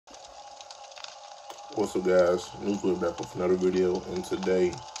What's up, guys? Nuclear back with another video, and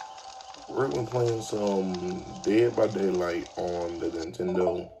today we're gonna be playing some Dead by Daylight on the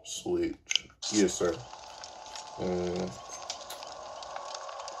Nintendo Switch. Yes, sir. Um,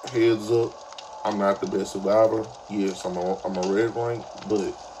 Heads up, I'm not the best survivor. Yes, I'm a red rank,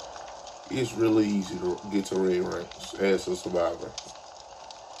 but it's really easy to get to red ranks as a survivor,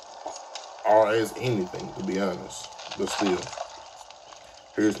 or as anything, to be honest. But still.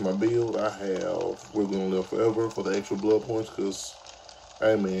 Here's my build. I have We're Gonna Live Forever for the extra blood points, because,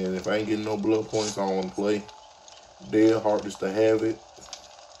 hey man, if I ain't getting no blood points, I don't want to play. Dead Heart is to have it.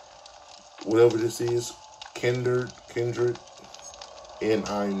 Whatever this is, Kindred, and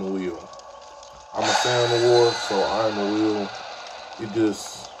Iron the Will. I'm a fan of war, so Iron the Will,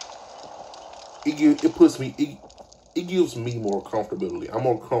 it puts me, it gives me more comfortability. I'm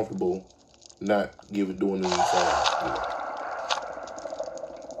more comfortable not doing any sound.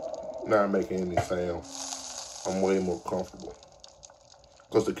 Not making any sound. I'm way more comfortable.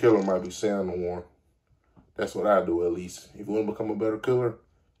 Because the killer might be sound war. That's what I do, at least. If you want to become a better killer,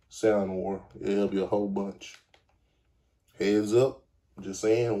 sound war. It'll help you a whole bunch. Heads up. Just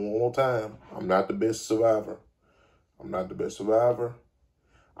saying one more time. I'm not the best survivor. I'm not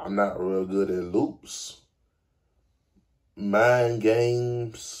real good at loops, mind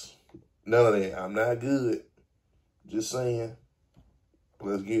games, none of that. I'm not good. Just saying.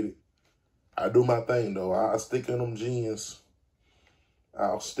 Let's get it. I do my thing, though. I'll stick on them gens.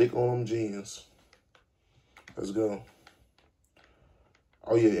 Let's go.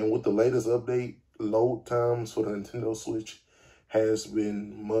 Oh, yeah, and with the latest update, load times for the Nintendo Switch has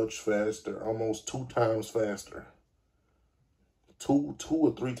been much faster, almost 2 times faster. Two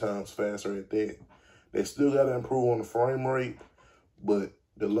or 3 times faster at that. They still got to improve on the frame rate, but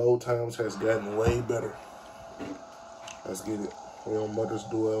the load times has gotten way better. Let's get it. We're on Mother's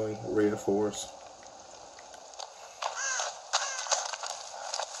Dwelling, Red Forest.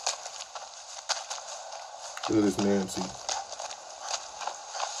 Look at this Nancy.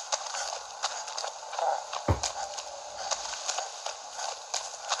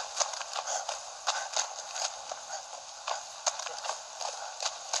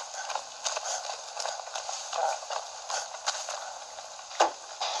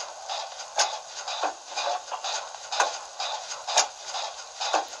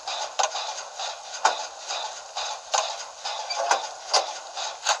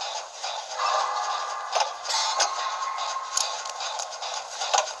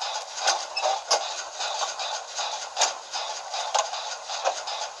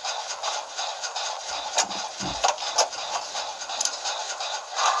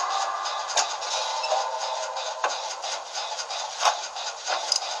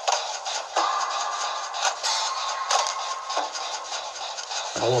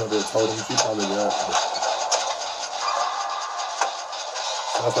 I wanted to told him she probably got it.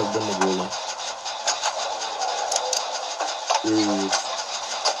 Sounds like Demogorgon. There he is.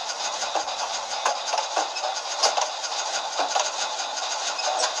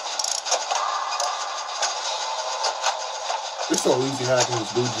 It's so easy how I can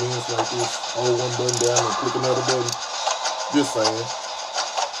just do gens like this. Hold one button down and click another button. Just saying.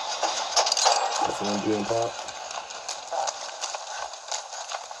 That's one gen pop.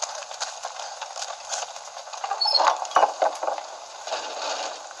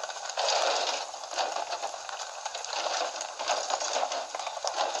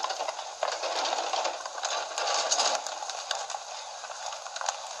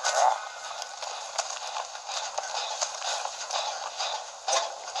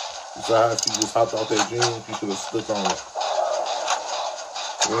 Besides, she just hopped out that gym. She should have stuck on it.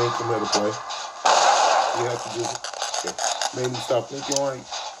 We ain't come here to play. We have to just made me stop thinking like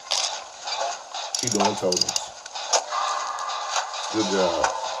she doing totems. Good job.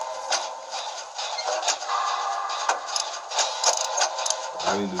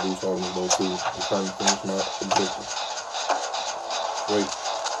 I need to do totems though too. I'm trying to finish my objective. Wait,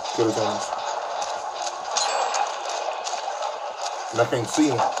 killer totems. And I can't see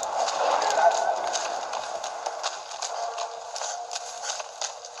him.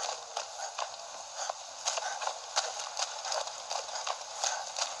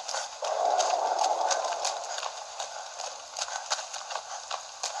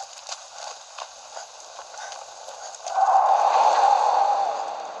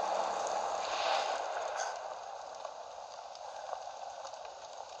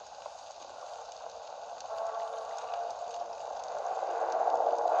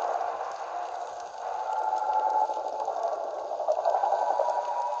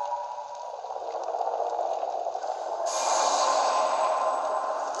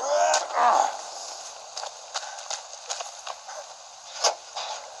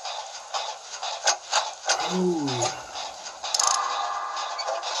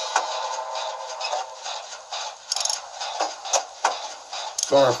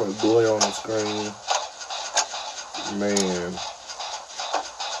 Sorry for the glare on the screen. Man.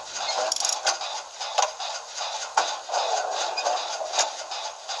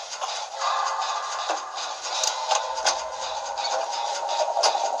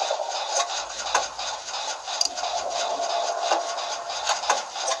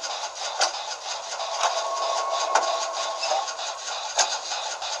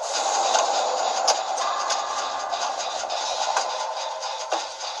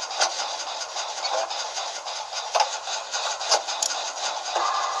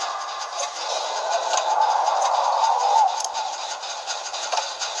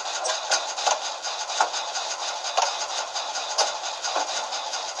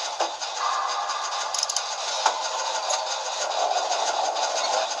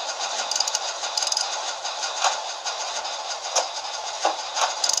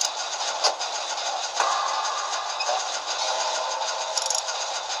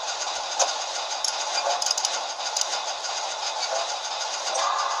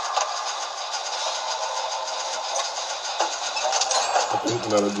 I think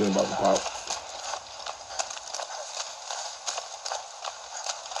another gen about to pop.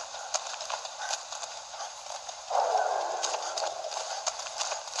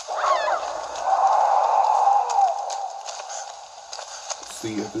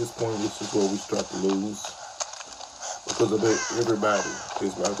 See, at this point, this is where we start to lose. Because of it, everybody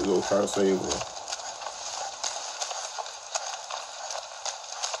is about to go try to save them.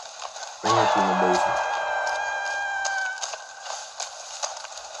 And in the basement.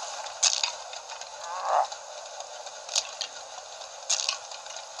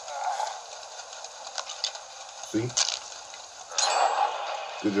 See?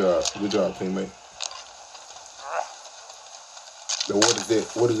 Good job, teammate. Now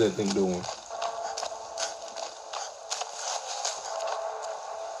what is that thing doing?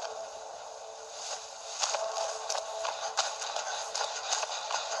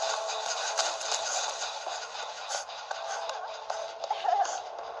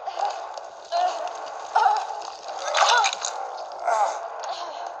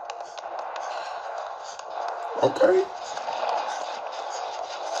 Okay.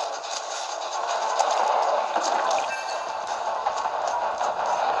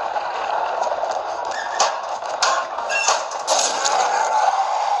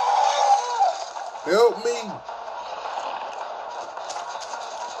 Help me.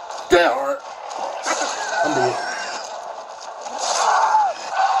 Damn hard. I'm dead.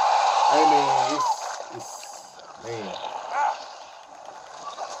 Hey man, it's man.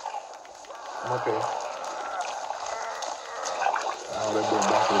 I'm okay. Oh, they brought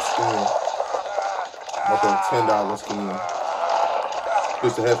back their skin. Like a $10 skin.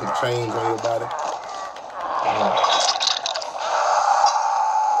 Just to have some chains on your body.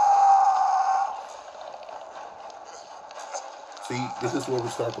 See, this is where we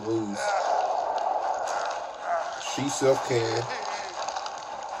start to lose. She self-can.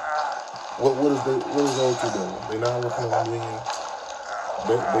 What is those two doing? They not working on me.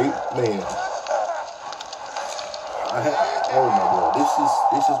 Man. Oh my God,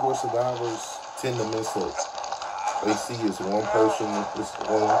 this is where survivors tend to mess up. They see it's one person, it's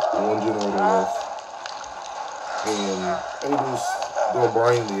one generator left, and they just go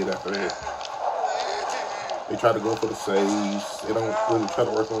brain dead after that. They try to go for the saves. They don't really try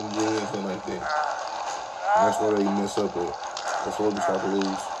to work on gens and like that. And that's where they mess up at. That's where we start to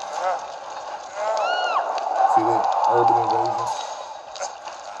lose. See that urban invasion?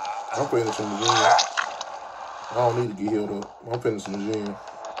 I'm finishing the gen. I don't need to get healed up. I'm finishing the gen.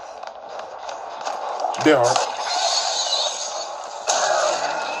 They are.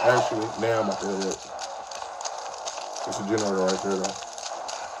 Actually, now I'm about to heal up. It's a generator right there though.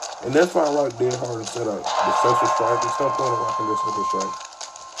 And that's why I like Dead Hard instead of the Special Strike. There's no point of watching this Special Strike.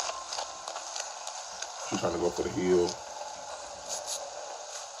 She's trying to go for the heal.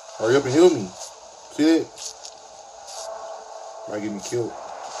 Hurry up and heal me. See that? Might get me killed.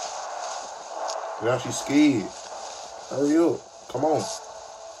 Now she's scared. Hurry up. Come on.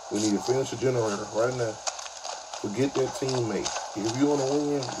 We need to finish the generator right now. Forget that teammate. If you want to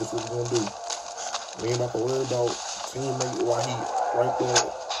win, this is what we're going to do. We ain't about to worry about teammate while he right there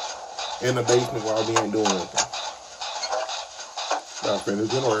in the basement while we ain't doing anything. Gotta finish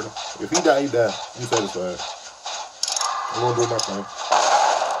the generator. If he die, he die. I'm satisfied. I'm going to do my thing.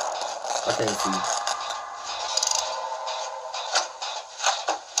 I can't see.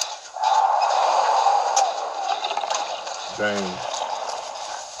 Dang.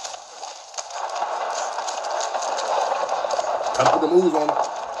 Time to put the moves on him.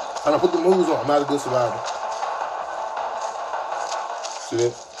 I'm not a good survivor. See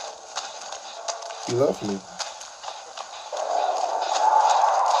that? He left me.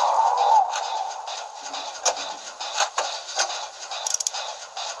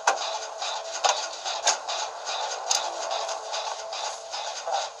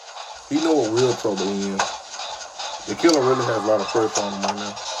 You know what real trouble he in. The killer really has a lot of pressure on him right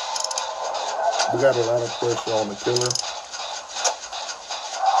now. We got a lot of pressure on the killer.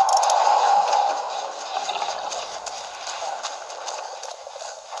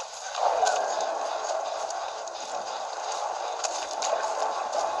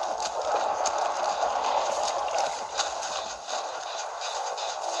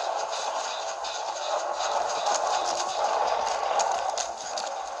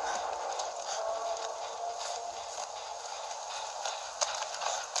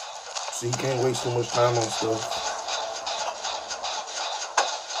 So you can't waste too much time on stuff.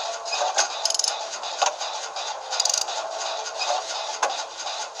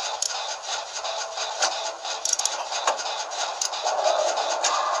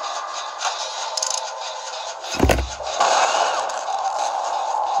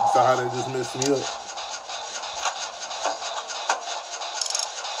 You saw how they just messed me up.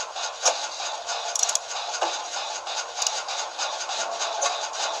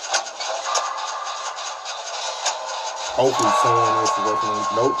 Hopefully someone else is working on.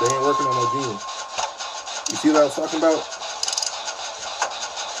 Nope, they ain't working on no gym. You see what I was talking about?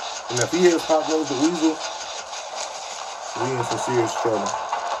 And if he has Pop Rose the Weasel, we in some serious trouble.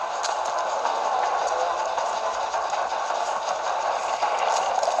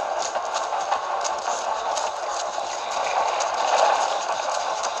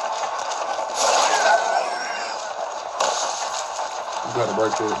 You gotta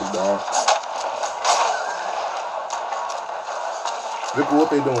break that, big dog. Look at what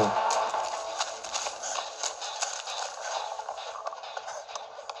they doing.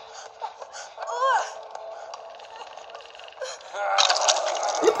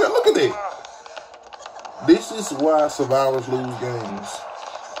 Look at that. This is why survivors lose games.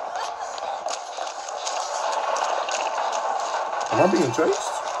 Am I being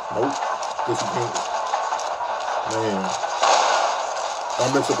chased? Nope. Because you can't. Man.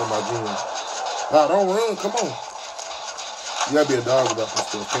 Don't mess up on my gym. Nah, don't run. Come on. You gotta be a dog about this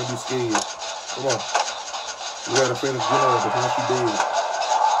stuff. Can't be scared. Come on. You gotta finish going, but once you dead.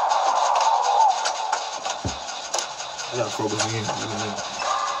 You gotta focus in.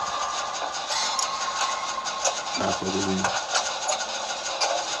 Gotta focus in.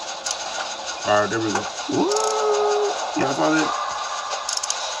 Alright, there we go. What? Y'all saw that?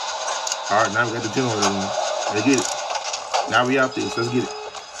 Alright, now we got the generator on. Let's get it. Now we out there, so let's get it.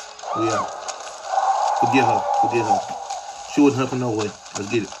 We out. Forget her. Forget her. She wasn't helping no way. Let's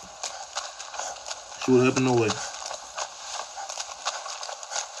get it. She wasn't helping no way.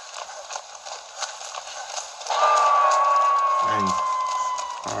 Dang.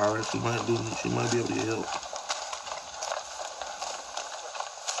 Alright, she might be able to get help.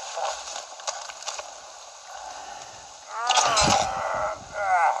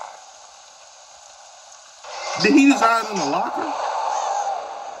 Did he just hide in the locker?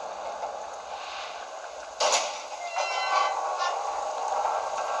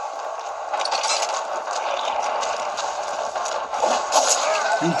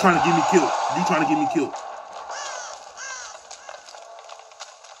 You trying to get me killed. You trying to get me killed.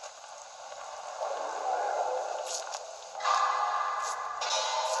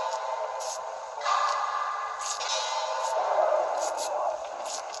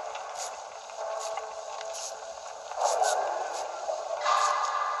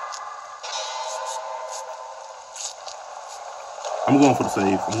 I'm going for the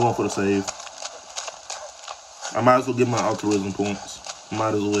save. I'm going for the save. I might as well get my altruism points.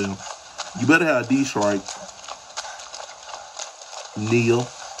 Might as well. You better have a D-strike. Neil.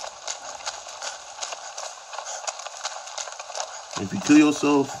 If you kill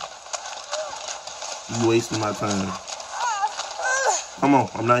yourself, you wasting my time. Come on,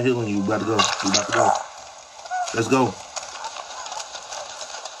 I'm not healing you. You about to go. You about to go. Let's go.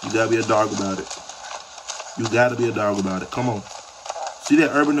 You gotta be a dog about it. You gotta be a dog about it. Come on. See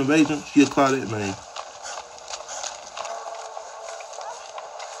that urban invasion? She a Claudette name.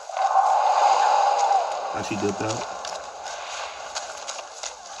 Now she dipped out.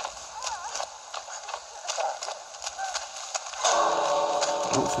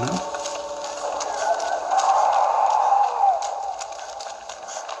 Oh, snap.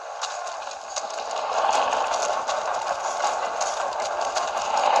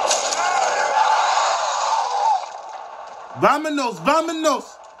 Vámonos, vámonos,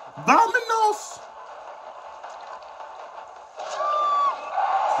 vámonos.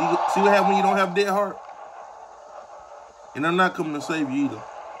 See what happens when you don't have a dead heart? And I'm not coming to save you either.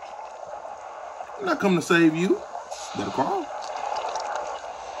 I'm not coming to save you. Better crawl.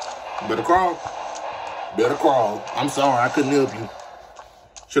 Better crawl. Better crawl. I'm sorry, I couldn't help you.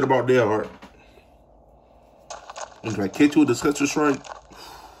 Should have brought dead heart. And if I catch you with a Scepter Strike,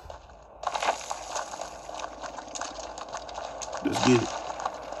 let's get it.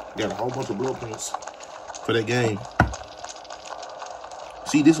 Got a whole bunch of blood points for that game.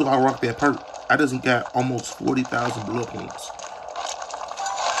 See, this is why I rock that perk. I just got almost 40,000 blood points.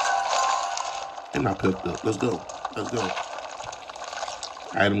 And I picked up. Let's go. Let's go.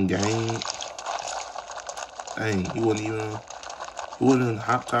 Item gain. Dang, he wasn't even a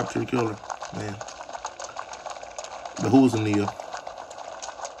hot top tier killer, man. But who was the Neo?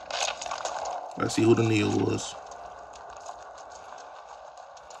 Let's see who the Neo was.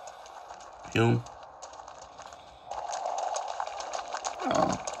 Him.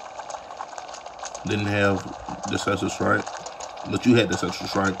 Didn't have the Scepter Strike, but you had the Scepter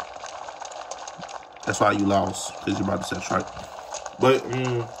Strike. That's why you lost, because you brought the Scepter Strike. But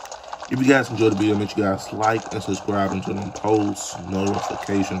if you guys enjoyed the video, make sure you guys like and subscribe and turn on post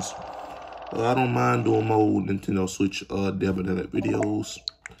notifications. I don't mind doing more Nintendo Switch Dead by Daylight videos.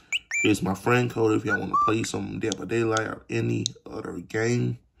 Here's my friend code if y'all want to play some Dead by Daylight or any other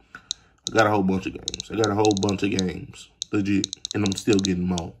game. I got a whole bunch of games. Legit. And I'm still getting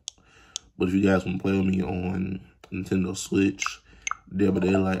more. But if you guys want to play with me on Nintendo Switch, Dead by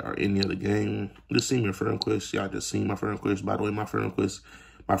Daylight, or any other game, just send me a friend request. Y'all just seen my friend request. By the way, my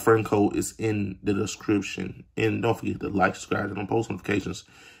friend code is in the description. And don't forget to like, subscribe, and on post notifications.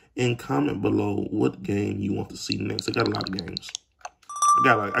 And comment below what game you want to see next. I got a lot of games.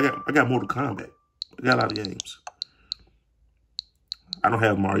 I got Mortal Kombat. I got a lot of games. I don't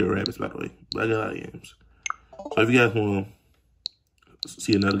have Mario Rabbids, by the way, but I got a lot of games. So if you guys want to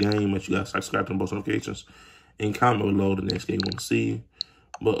see another game, make sure you guys subscribe to post notifications and comment below the next game you want to see.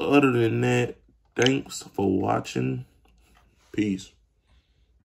 But other than that, thanks for watching. Peace.